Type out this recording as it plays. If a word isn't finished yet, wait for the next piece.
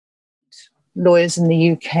lawyers in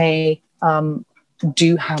the UK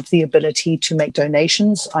do have the ability to make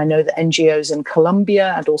donations. I know that NGOs in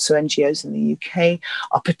Colombia and also NGOs in the UK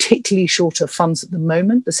are particularly short of funds at the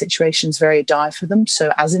moment. The situation is very dire for them.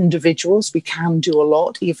 So as individuals, we can do a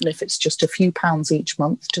lot, even if it's just a few pounds each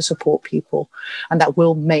month to support people. And that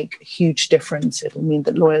will make a huge difference. It'll mean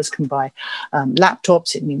that lawyers can buy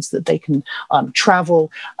laptops. It means that they can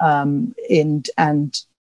travel and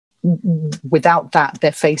without that,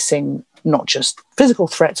 they're facing not just physical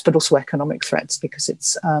threats, but also economic threats, because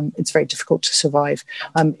it's very difficult to survive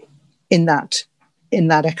in that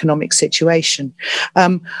economic situation.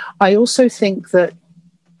 I also think that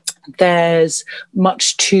there's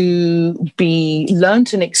much to be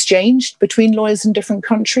learnt and exchanged between lawyers in different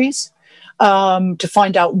countries to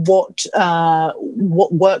find out what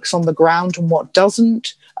works on the ground and what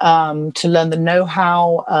doesn't. To learn the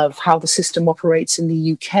know-how of how the system operates in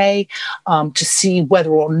the UK, to see whether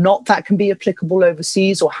or not that can be applicable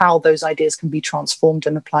overseas, or how those ideas can be transformed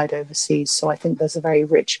and applied overseas. So I think there's a very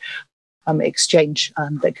rich exchange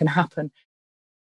that can happen.